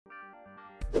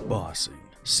bossing,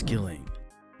 skilling,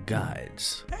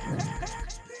 guides.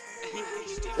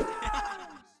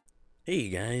 Hey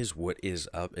guys, what is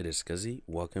up? It is Scuzzy.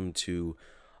 Welcome to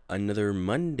another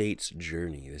Mondates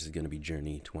journey. This is going to be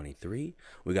journey 23.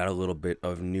 We got a little bit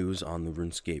of news on the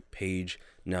Runescape page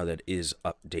now that is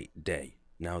update day.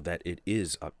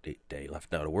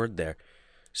 Left out a word there.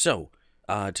 So,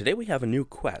 today we have a new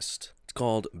quest. It's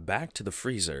called Back to the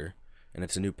Freezer, and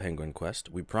it's a new penguin quest.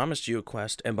 We promised you a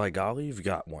quest, and by golly, you've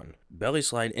got one. Belly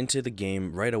slide into the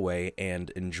game right away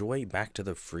and enjoy Back to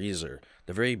the Freezer,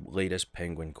 the very latest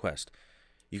penguin quest.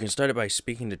 You can start it by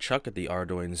speaking to Chuck at the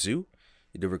Ardoin Zoo.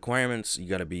 The requirements: you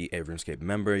gotta be a Runescape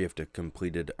member, you have to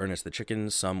completed Ernest the Chicken,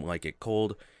 Some Like It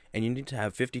Cold, and you need to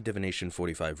have 50 Divination,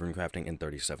 45 Runecrafting, and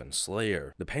 37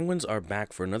 Slayer. The penguins are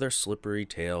back for another slippery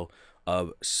tale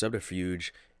of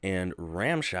subterfuge and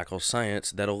ramshackle science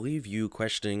that'll leave you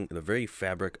questioning the very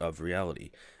fabric of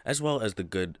reality, as well as the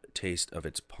good taste of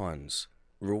its puns.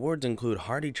 Rewards include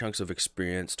hearty chunks of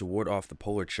experience to ward off the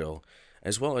polar chill,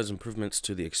 as well as improvements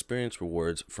to the experience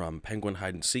rewards from Penguin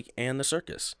Hide and Seek and the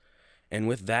Circus. And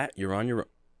with that, you're on your own.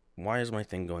 Why is my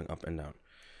thing going up and down?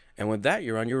 And with that,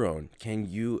 you're on your own. Can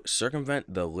you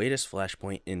circumvent the latest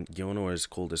flashpoint in Gilnor's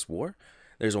coldest war?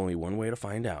 There's only one way to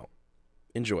find out.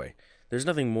 Enjoy. There's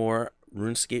nothing more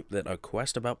RuneScape than a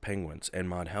quest about penguins, and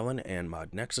Mod Helen and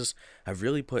Mod Nexus have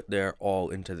really put their all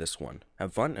into this one.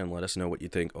 Have fun and let us know what you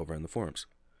think over in the forums.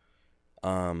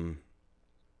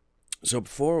 So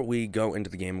before we go into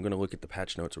the game, I'm going to look at the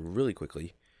patch notes really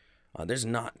quickly. There's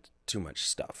not too much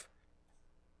stuff.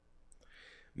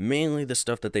 Mainly the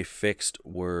stuff that they fixed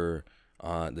were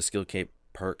the skill cape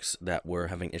perks that were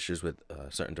having issues with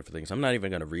certain different things. I'm not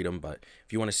even going to read them, but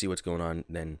if you want to see what's going on,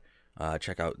 then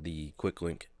check out the quick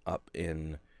link up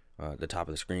in the top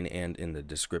of the screen and in the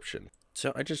description.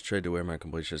 So I just tried to wear my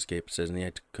completion escape. It says I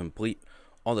need to complete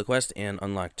all the quests and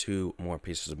unlock 2 more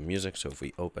pieces of music. So if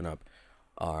we open up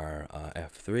our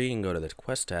F3 and go to the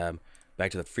quest tab,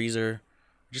 back to the freezer,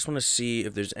 I just want to see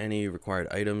if there's any required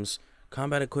items.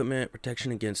 Combat equipment,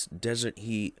 protection against desert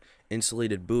heat,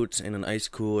 insulated boots, and an ice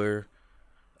cooler,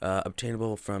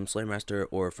 obtainable from Slaymaster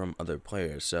or from other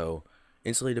players. So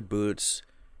insulated boots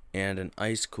and an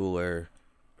ice cooler,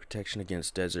 protection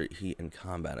against desert heat, and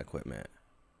combat equipment.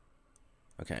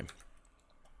 Okay,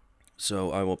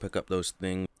 so I will pick up those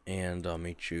things and I'll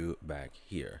meet you back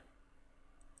here.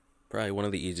 Probably one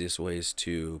of the easiest ways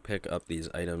to pick up these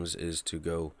items is to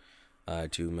go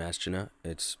to Maschina.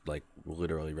 It's like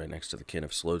literally right next to the Kin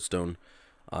of Slowstone.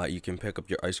 You can pick up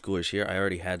your ice coolers here. I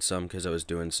already had some because I was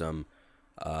doing some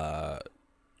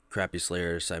crappy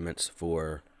Slayer assignments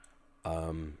for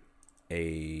my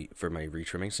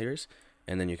retrimming series,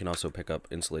 and then you can also pick up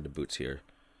insulated boots here.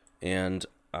 And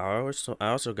I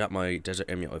also got my desert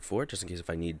amulet for it, just in case if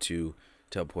I need to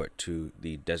teleport to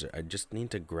the desert. I just need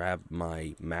to grab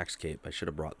my max cape. I should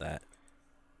have brought that.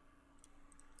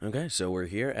 Okay, so we're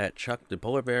here at Chuck the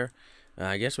polar bear.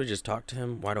 I guess we just talked to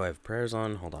him. Why do I have prayers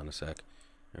on? Hold on a sec.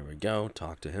 There we go.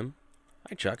 Talk to him.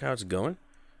 Hi Chuck, how's it going?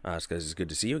 It's because it's good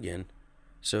to see you again.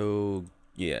 So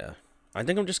yeah, I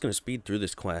think I'm just gonna speed through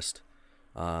this quest.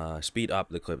 Speed up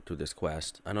the clip through this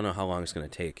quest. I don't know how long it's gonna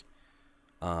take.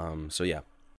 So yeah.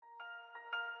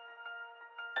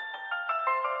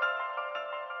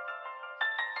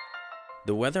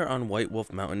 The weather on White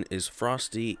Wolf Mountain is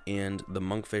frosty and the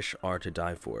monkfish are to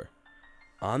die for.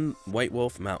 On White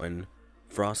Wolf Mountain,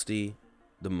 frosty,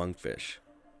 the monkfish.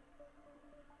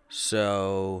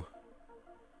 So,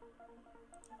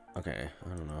 okay,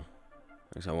 I don't know.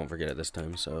 I guess I won't forget it this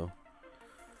time, so.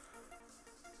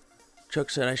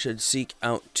 Chuck said I should seek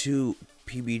out 2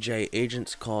 PBJ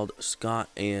agents called Scott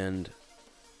and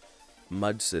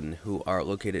Mudson, who are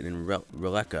located in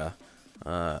Releka.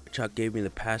 Chuck gave me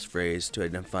the passphrase to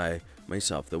identify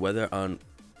myself. The weather on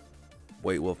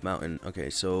White Wolf Mountain. Okay,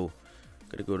 so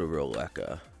gotta go to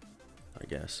Releka, I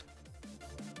guess.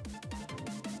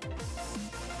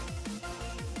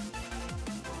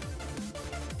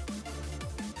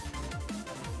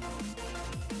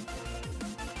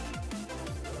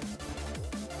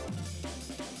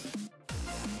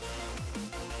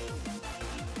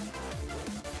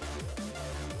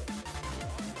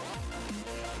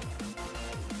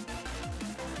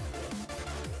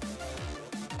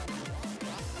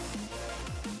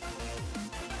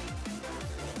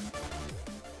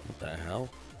 What the hell?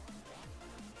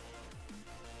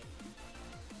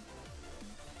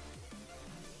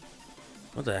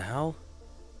 What the hell?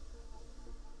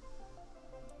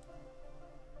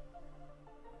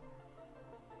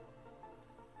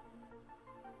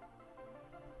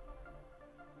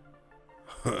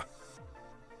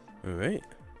 Alright.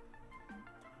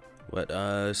 What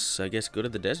us, I guess, go to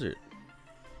the desert.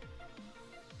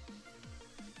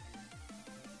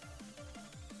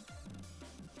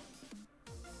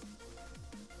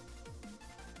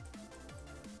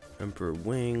 Emperor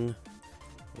Wing,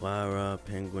 Lara,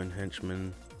 Penguin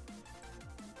Henchman,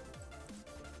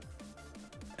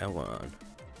 Elon.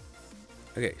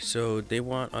 Okay, so they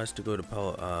want us to go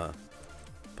to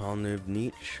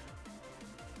Polnivnich.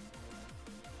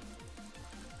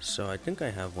 So I think I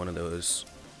have one of those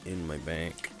in my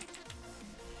bank.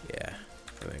 Yeah,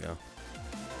 there we go.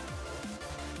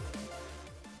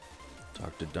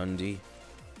 Talk to Dundee.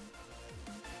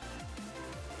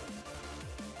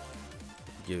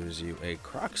 Gives you a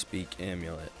Croc-Speak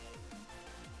amulet.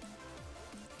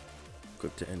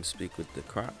 Equip to end speak with the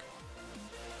Croc.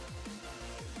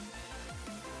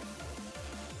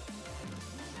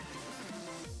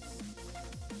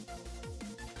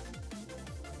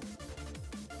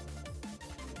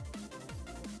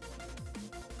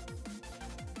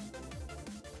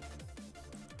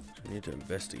 So I need to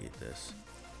investigate this.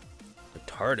 The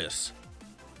TARDIS.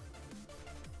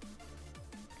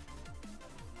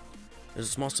 There's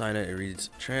a small sign that it reads,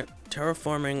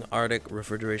 Terraforming Arctic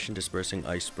Refrigeration Dispersing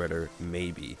Ice Spreader,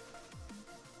 maybe.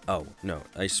 Oh, no,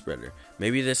 Ice Spreader.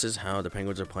 Maybe this is how the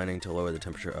penguins are planning to lower the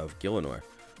temperature of Gielinor.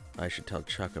 I should tell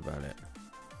Chuck about it.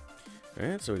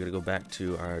 Alright, so we're gonna go back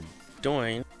to our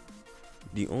Doin.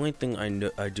 The only thing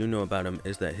I do know about him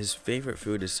is that his favorite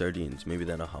food is sardines. Maybe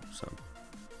that'll help some.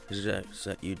 He suggests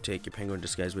that you take your penguin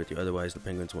disguise with you, otherwise the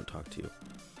penguins won't talk to you.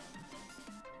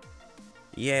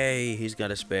 Yay, he's got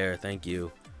a spare, thank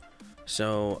you.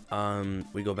 So,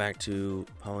 we go back to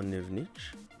Polnivnich.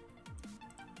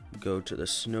 Go to the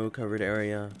snow-covered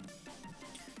area.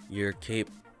 Your cape,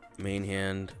 main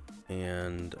hand,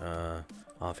 and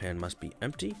offhand must be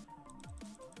empty.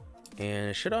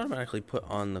 And it should automatically put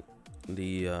on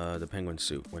the penguin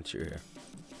suit once you're here.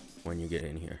 When you get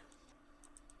in here.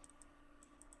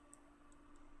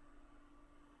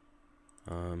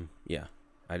 Yeah,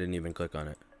 I didn't even click on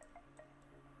it.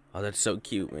 Oh, that's so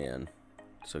cute, man.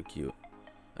 So cute.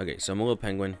 Okay, so I'm a little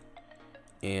penguin.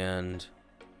 And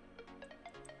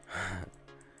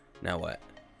now what?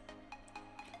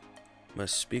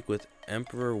 Must speak with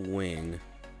Emperor Wing.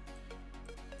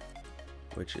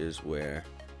 Which is where?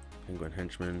 Penguin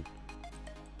Henchman.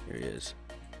 Here he is.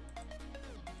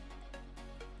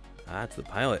 Ah, it's the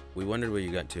pilot. We wondered where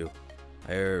you got to.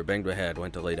 I banged my head,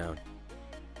 went to lay down.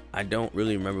 I don't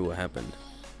really remember what happened.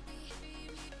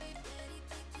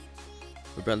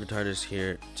 We brought the TARDIS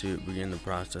here to begin the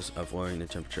process of lowering the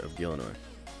temperature of Gielinor.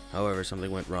 However, something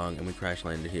went wrong and we crash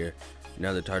landed here.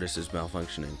 Now the TARDIS is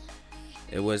malfunctioning.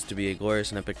 It was to be a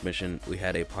glorious and epic mission. We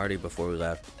had a party before we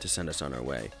left to send us on our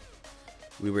way.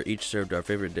 We were each served our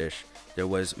favorite dish. There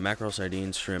was mackerel,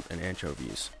 sardines, shrimp, and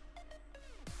anchovies.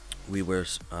 We were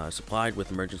supplied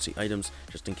with emergency items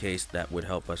just in case that would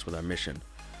help us with our mission.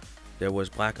 There was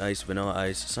black ice, vanilla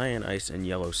ice, cyan ice, and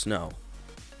yellow snow.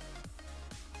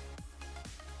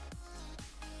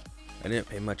 I didn't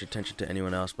pay much attention to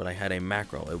anyone else, but I had a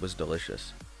mackerel. It was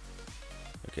delicious.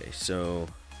 Okay, so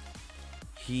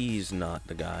he's not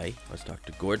the guy. Let's talk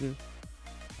to Gordon.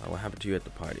 What happened to you at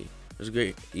the party? It was a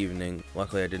great evening.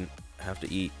 Luckily, I didn't have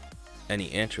to eat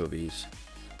any anchovies.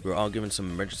 We were all given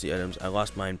some emergency items. I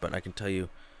lost mine, but I can tell you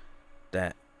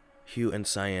that Hugh had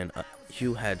cyan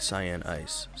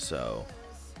ice. So,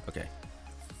 okay.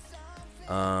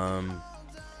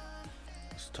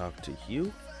 Let's talk to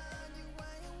Hugh.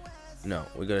 No,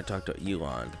 we gotta talk to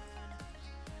Elon.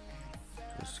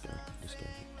 This guy.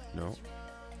 No.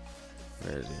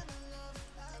 Where is he?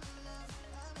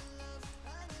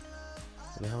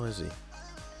 Where the hell is he?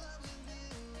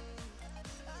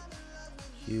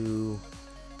 Hugh.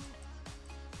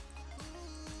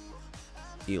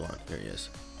 Elon, here he is.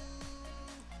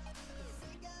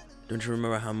 Don't you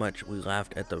remember how much we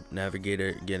laughed at the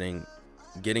navigator getting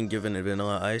given a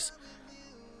vanilla ice?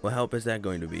 What help is that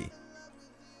going to be?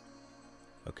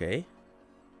 Okay.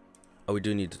 Oh, we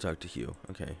do need to talk to Hugh.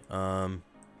 Okay.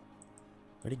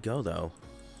 Where'd he go though?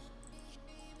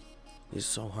 He's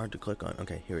so hard to click on.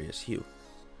 Okay, here he is. Hugh.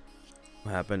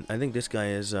 What happened? I think this guy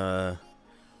is I'm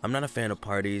not a fan of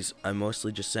parties. I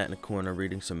mostly just sat in a corner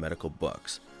reading some medical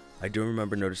books. I do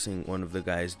remember noticing one of the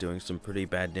guys doing some pretty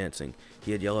bad dancing.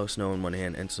 He had yellow snow in one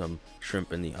hand and some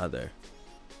shrimp in the other.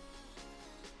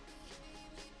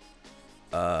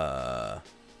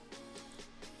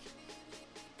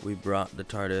 We brought the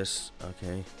TARDIS.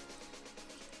 Okay.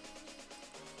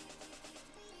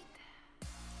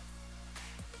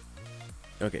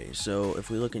 Okay, so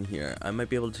if we look in here, I might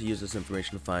be able to use this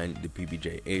information to find the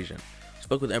PBJ agent.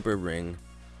 Spoke with Emperor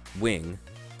Wing,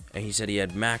 and he said he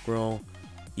had mackerel,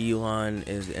 Elon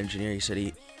is the engineer. He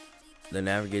said the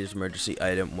navigator's emergency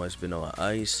item was vanilla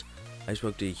ice. I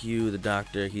spoke to Hugh, the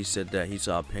doctor. He said that he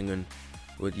saw a penguin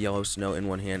with yellow snow in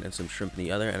one hand and some shrimp in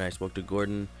the other. And I spoke to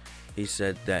Gordon. He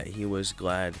said that he was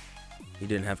glad he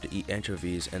didn't have to eat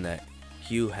anchovies and that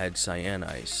Hugh had cyan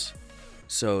ice.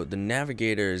 So the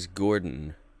navigator is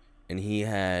Gordon, and he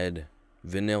had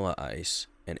vanilla ice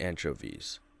and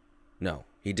anchovies. No,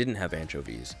 he didn't have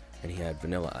anchovies, and he had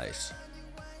vanilla ice.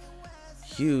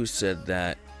 Hugh said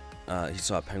that he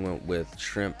saw a penguin with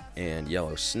shrimp and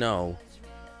yellow snow.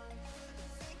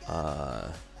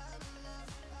 Okay.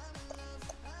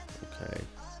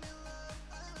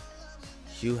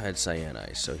 Hugh had cyan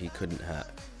ice, so he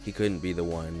couldn't be the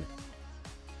one.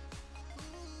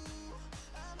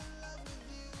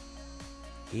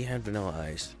 He had vanilla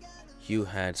ice. Hugh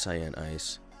had cyan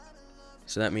ice.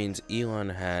 So that means Elon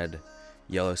had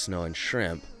yellow snow and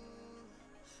shrimp.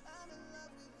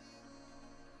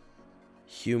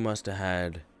 Hugh must have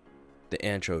had the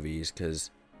anchovies because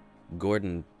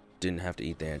Gordon didn't have to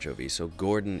eat the anchovies. So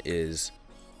Gordon is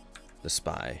the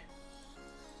spy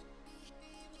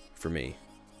for me.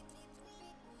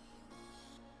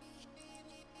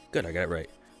 Good, I got it right.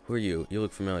 Who are you? You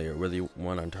look familiar. We're the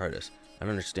one on TARDIS. I don't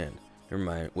understand. Never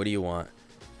mind. What do you want?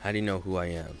 How do you know who I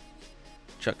am?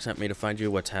 Chuck sent me to find you.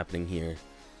 What's happening here?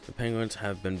 The Penguins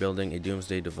have been building a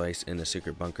doomsday device in the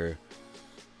secret bunker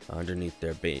underneath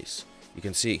their base. You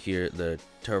can see it here, the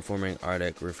Terraforming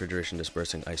Arctic Refrigeration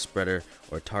Dispersing Ice Spreader,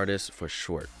 or TARDIS for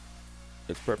short.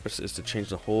 Its purpose is to change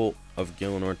the whole of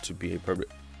Gielinor to be a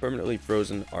permanently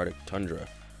frozen Arctic tundra.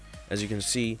 As you can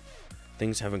see,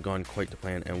 things haven't gone quite to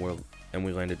plan, and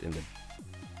we landed in the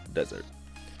desert.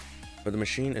 But the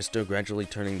machine is still gradually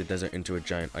turning the desert into a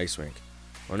giant ice rink.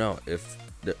 Oh no, if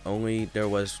only there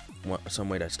was some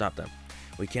way to stop them.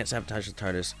 We can't sabotage the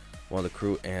TARDIS while the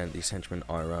crew and these henchmen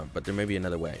are around, but there may be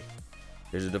another way.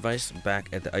 There's a device back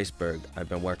at the iceberg I've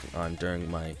been working on during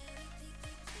my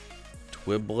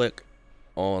Twi'lek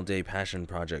all-day passion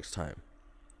projects time.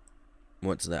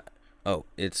 What's that? Oh,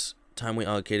 it's time we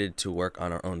allocated to work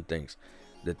on our own things.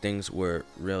 The things we're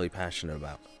really passionate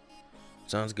about.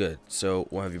 Sounds good. So,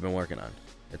 what have you been working on?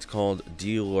 It's called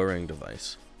De-luring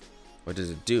device. What does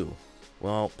it do?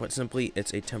 Well, put simply,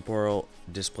 it's a temporal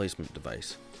displacement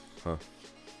device. Huh.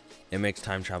 It makes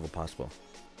time travel possible.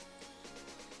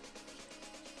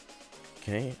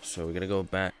 Okay, so we gotta go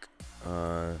back.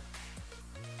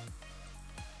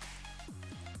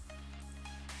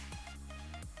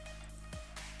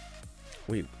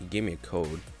 Wait, he gave me a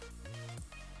code.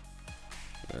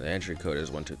 The entry code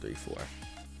is 1234.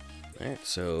 Alright,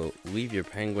 so leave your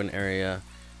penguin area,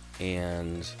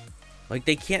 and like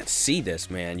they can't see this,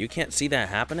 man. You can't see that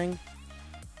happening?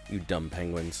 You dumb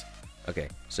penguins. Okay,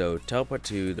 so teleport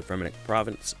to the Fremennik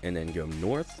province and then go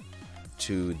north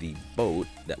to the boat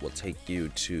that will take you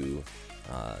to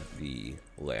the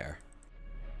lair.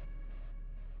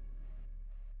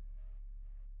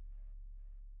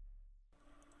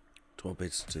 Twelve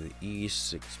places to the east,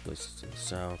 6 places to the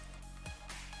south.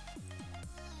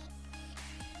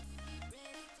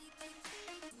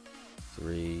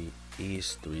 3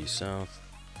 east, 3 south.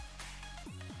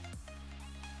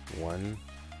 1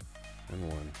 and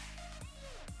 1.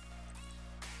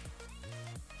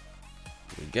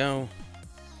 Here we go.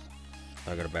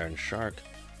 I got a Baron Shark.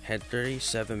 Head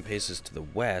 37 paces to the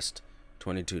west,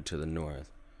 22 to the north.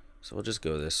 So we'll just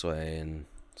go this way and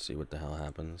see what the hell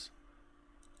happens.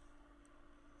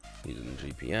 Using the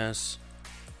GPS.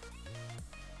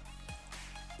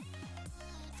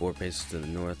 4 paces to the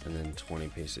north and then 20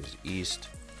 paces east.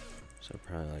 So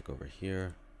probably like over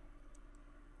here.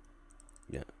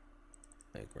 Yeah.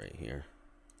 Like right here.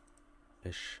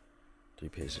 Ish. 3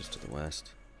 paces to the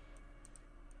west.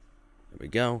 There we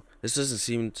go. This doesn't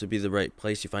seem to be the right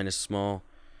place. You find a small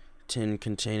tin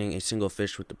containing a single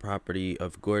fish with the property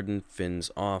of Gordon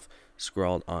fins off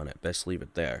scrawled on it. Best leave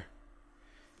it there.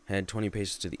 Head 20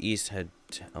 paces to the east, head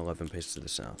 11 paces to the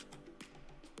south.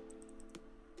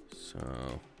 So,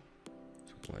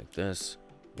 something like this.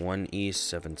 1 east,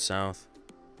 7 south.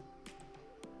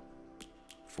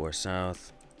 4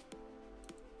 south.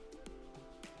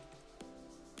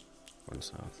 1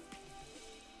 south.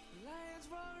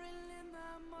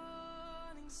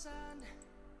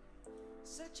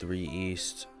 3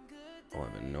 east,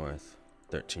 11 north,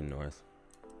 13 north.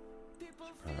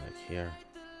 Probably like here.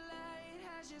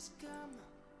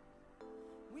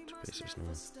 2 paces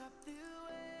north.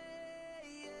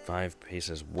 5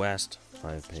 paces west,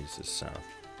 5 paces south.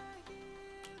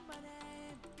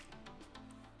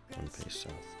 1 pace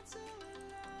south. There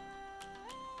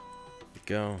we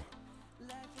go.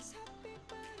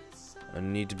 I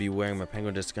need to be wearing my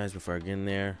penguin disguise before I get in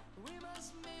there.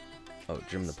 Oh,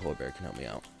 Jim the polar bear can help me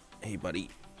out. Hey, buddy.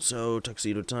 So,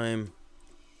 tuxedo time.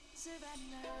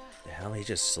 The hell, he's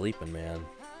just sleeping, man.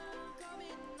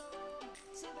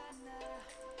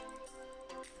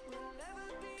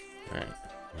 Alright,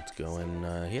 let's go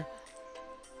in here.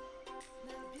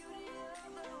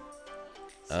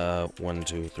 1,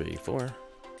 2, 3, 4.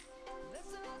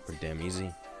 Pretty damn easy.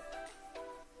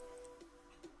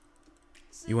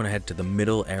 You want to head to the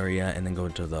middle area and then go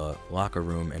into the locker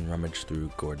room and rummage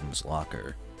through Gordon's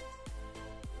locker.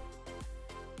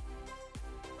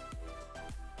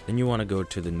 Then you want to go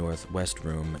to the northwest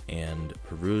room and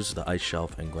peruse the ice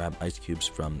shelf and grab ice cubes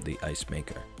from the ice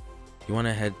maker. You want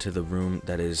to head to the room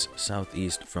that is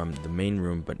southeast from the main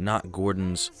room but not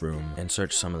Gordon's room and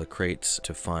search some of the crates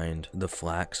to find the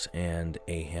flax and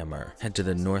a hammer. Head to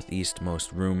the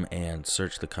northeastmost room and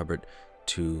search the cupboard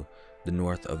to the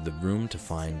north of the room to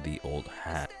find the old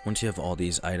hat. Once you have all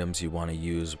these items, you want to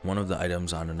use one of the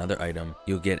items on another item.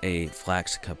 You'll get a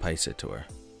flax capacitor,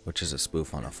 which is a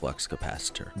spoof on a flux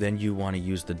capacitor. Then you want to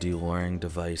use the deluring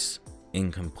device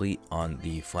incomplete on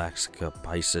the flax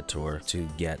capacitor to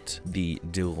get the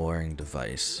deluring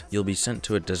device. You'll be sent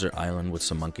to a desert island with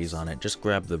some monkeys on it. Just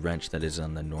grab the wrench that is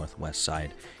on the northwest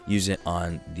side. Use it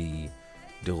on the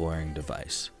deluring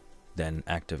device. Then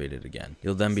activate it again.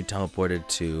 You'll then be teleported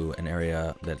to an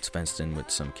area that's fenced in with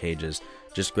some cages.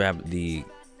 Just grab the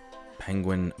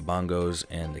penguin bongos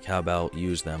and the cowbell,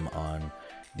 use them on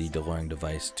the deluring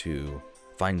device to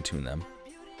fine-tune them,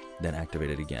 then activate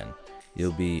it again.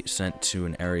 You'll be sent to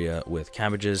an area with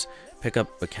cabbages. Pick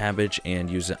up a cabbage and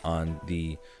use it on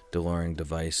the deluring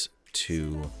device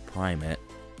to prime it,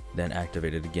 then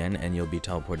activate it again, and you'll be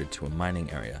teleported to a mining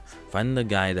area. Find the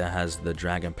guy that has the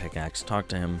dragon pickaxe, talk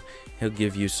to him. He'll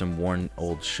give you some worn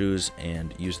old shoes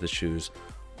and use the shoes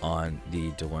on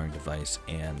the deluring device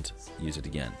and use it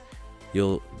again.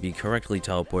 You'll be correctly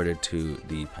teleported to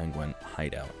the penguin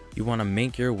hideout. You want to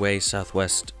make your way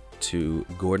southwest to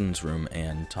Gordon's room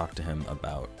and talk to him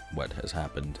about what has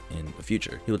happened in the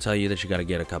future. He will tell you that you got to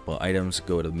get a couple of items,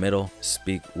 go to the middle,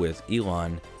 speak with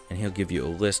Elon, and he'll give you a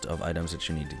list of items that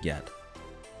you need to get.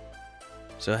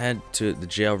 So head to the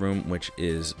jail room, which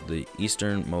is the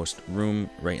easternmost room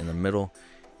right in the middle,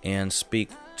 and speak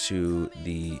to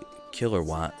the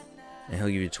kilowatt, and he'll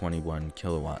give you 21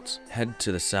 kilowatts. Head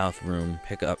to the south room,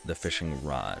 pick up the fishing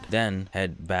rod. Then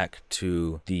head back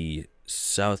to the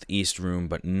southeast room,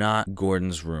 but not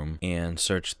Gordon's room, and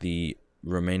search the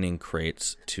remaining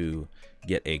crates to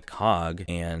get a cog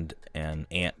and an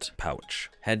ant pouch.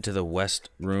 Head to the west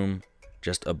room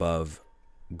just above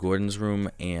Gordon's room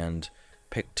and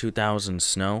pick 2,000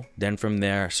 snow. Then from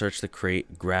there, search the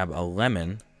crate, grab a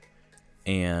lemon,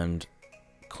 and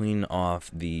clean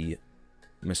off the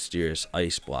mysterious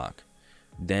ice block.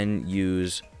 Then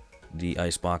use the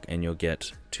ice block and you'll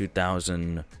get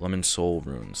 2,000 lemon soul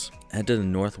runes. Head to the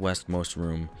northwestmost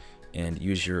room and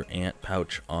use your ant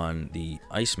pouch on the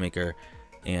ice maker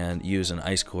and use an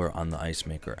ice cooler on the ice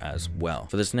maker as well.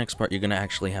 For this next part, you're going to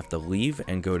actually have to leave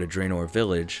and go to Draenor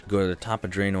Village, go to the top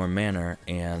of Draenor Manor,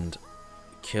 and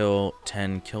kill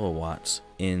 10 kilowatts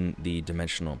in the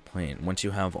dimensional plane. Once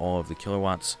you have all of the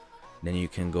kilowatts, then you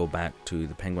can go back to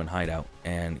the penguin hideout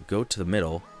and go to the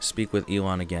middle, speak with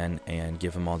Elon again, and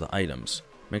give him all the items.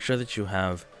 Make sure that you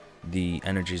have the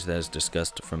energies that is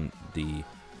discussed from the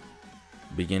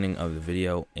beginning of the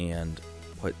video and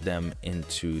put them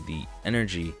into the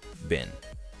energy bin.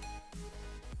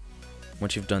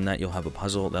 Once you've done that, you'll have a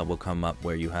puzzle that will come up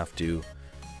where you have to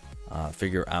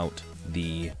figure out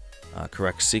the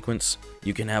correct sequence.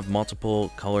 You can have multiple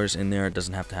colors in there. It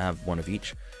doesn't have to have one of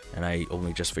each, and I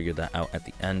only just figured that out at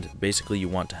the end. Basically, you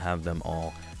want to have them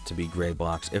all to be gray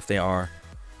blocks. If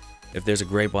there's a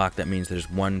gray block, that means there's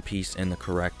one piece in the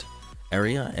correct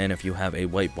area, and if you have a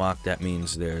white block, that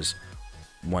means there's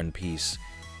one piece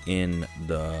in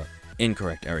the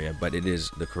incorrect area, but it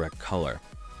is the correct color.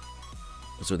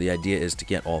 So the idea is to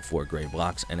get all 4 gray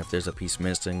blocks, and if there's a piece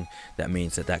missing, that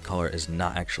means that that color is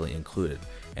not actually included.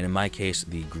 And in my case,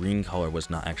 the green color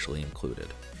was not actually included.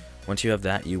 Once you have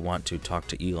that, you want to talk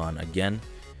to Elon again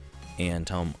and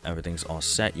tell him everything's all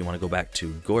set. You want to go back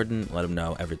to Gordon, let him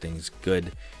know everything's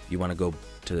good. You want to go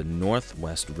to the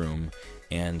northwest room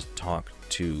and talk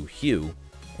to Hugh,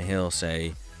 and he'll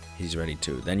say he's ready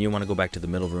to. Then you want to go back to the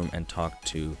middle room and talk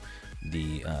to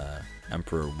the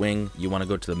Emperor Wing. You want to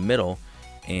go to the middle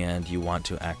and you want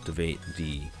to activate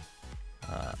the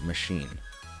machine.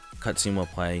 Cutscene will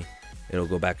play. It'll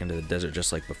go back into the desert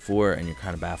just like before, and you're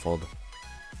kind of baffled,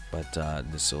 but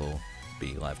this will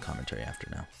be live commentary after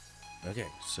now. Okay,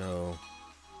 so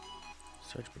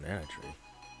search banana tree.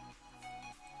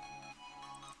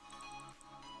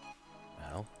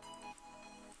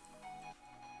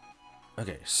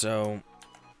 Okay, so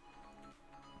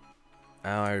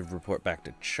I report back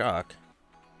to Chuck.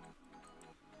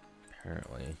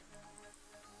 Apparently.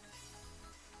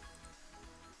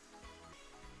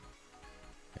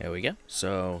 There we go.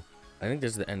 So I think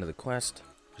this is the end of the quest.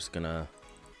 Just gonna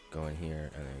go in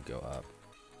here and then go up.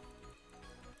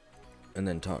 And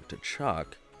then talk to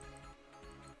Chuck.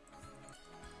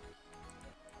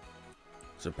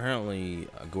 So apparently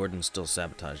Gordon still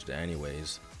sabotaged it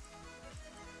anyways.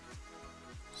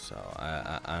 So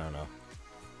I don't know.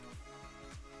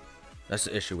 That's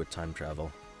the issue with time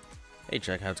travel. Hey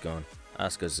Chuck, how's it going?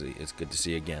 Scuzzy, it's good to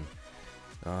see you again.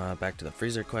 Back to the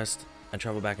freezer quest. I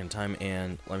travel back in time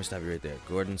and let me stop you right there.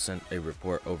 Gordon sent a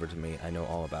report over to me. I know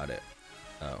all about it.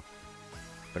 Oh.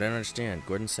 But I don't understand.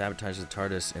 Gordon sabotaged the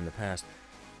TARDIS in the past,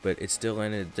 but it's still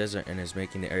in a desert and is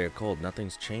making the area cold.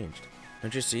 Nothing's changed.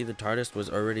 Don't you see? The TARDIS was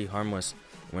already harmless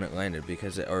when it landed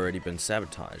because it already been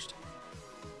sabotaged.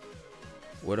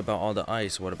 What about all the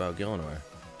ice? What about Gillinor?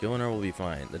 Gillinor will be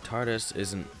fine. The TARDIS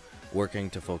isn't working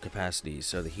to full capacity,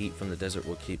 so the heat from the desert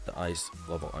will keep the ice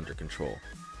level under control.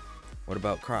 What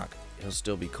about Croc? He'll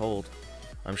still be cold.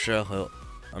 I'm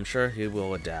sure he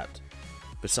will adapt.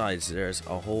 Besides, there's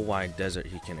a whole wide desert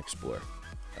he can explore.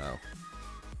 Oh.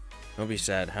 Don't be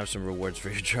sad. Have some rewards for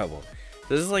your trouble.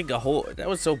 This is like a whole... That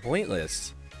was so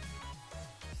pointless.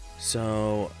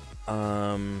 So,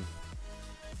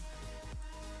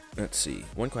 let's see.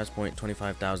 1 quest point,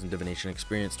 25,000 divination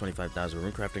experience, 25,000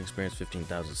 runecrafting experience,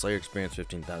 15,000 slayer experience,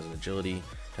 15,000 agility,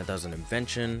 10,000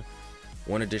 invention,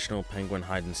 1 additional penguin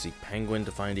hide and seek penguin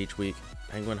to find each week,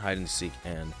 penguin hide and seek,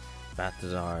 and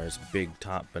Balthazar's Big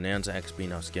Top Bonanza XP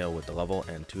now scale with the level,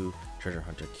 and 2 treasure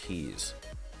hunter keys.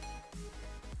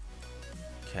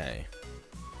 Okay.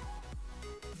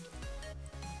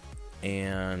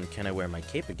 And can I wear my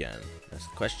cape again? That's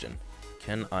the question.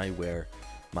 Can I wear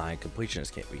my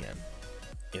completionist cape again?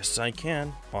 Yes, I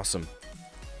can. Awesome.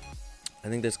 I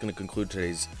think that's going to conclude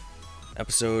today's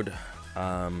episode.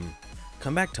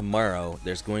 Come back tomorrow.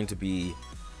 There's going to be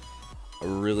a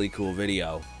really cool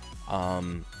video.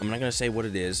 I'm not going to say what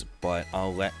it is, but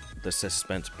I'll let the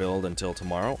suspense build until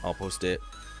tomorrow. I'll post it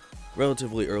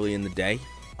relatively early in the day.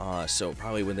 So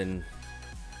probably within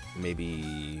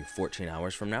maybe 14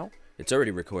 hours from now. It's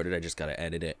already recorded. I just got to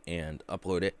edit it and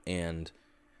upload it, and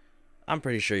I'm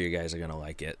pretty sure you guys are going to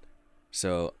like it.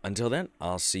 So until then,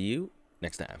 I'll see you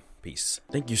next time. Peace.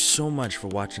 Thank you so much for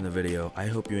watching the video. I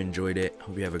hope you enjoyed it.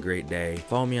 Hope you have a great day.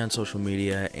 Follow me on social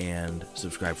media and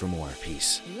subscribe for more.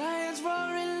 Peace. Lions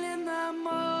roaring in the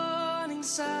morning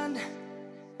sun,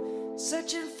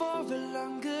 searching for a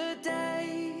longer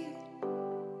day.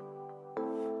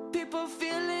 People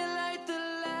feeling like the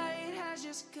light has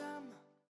just come.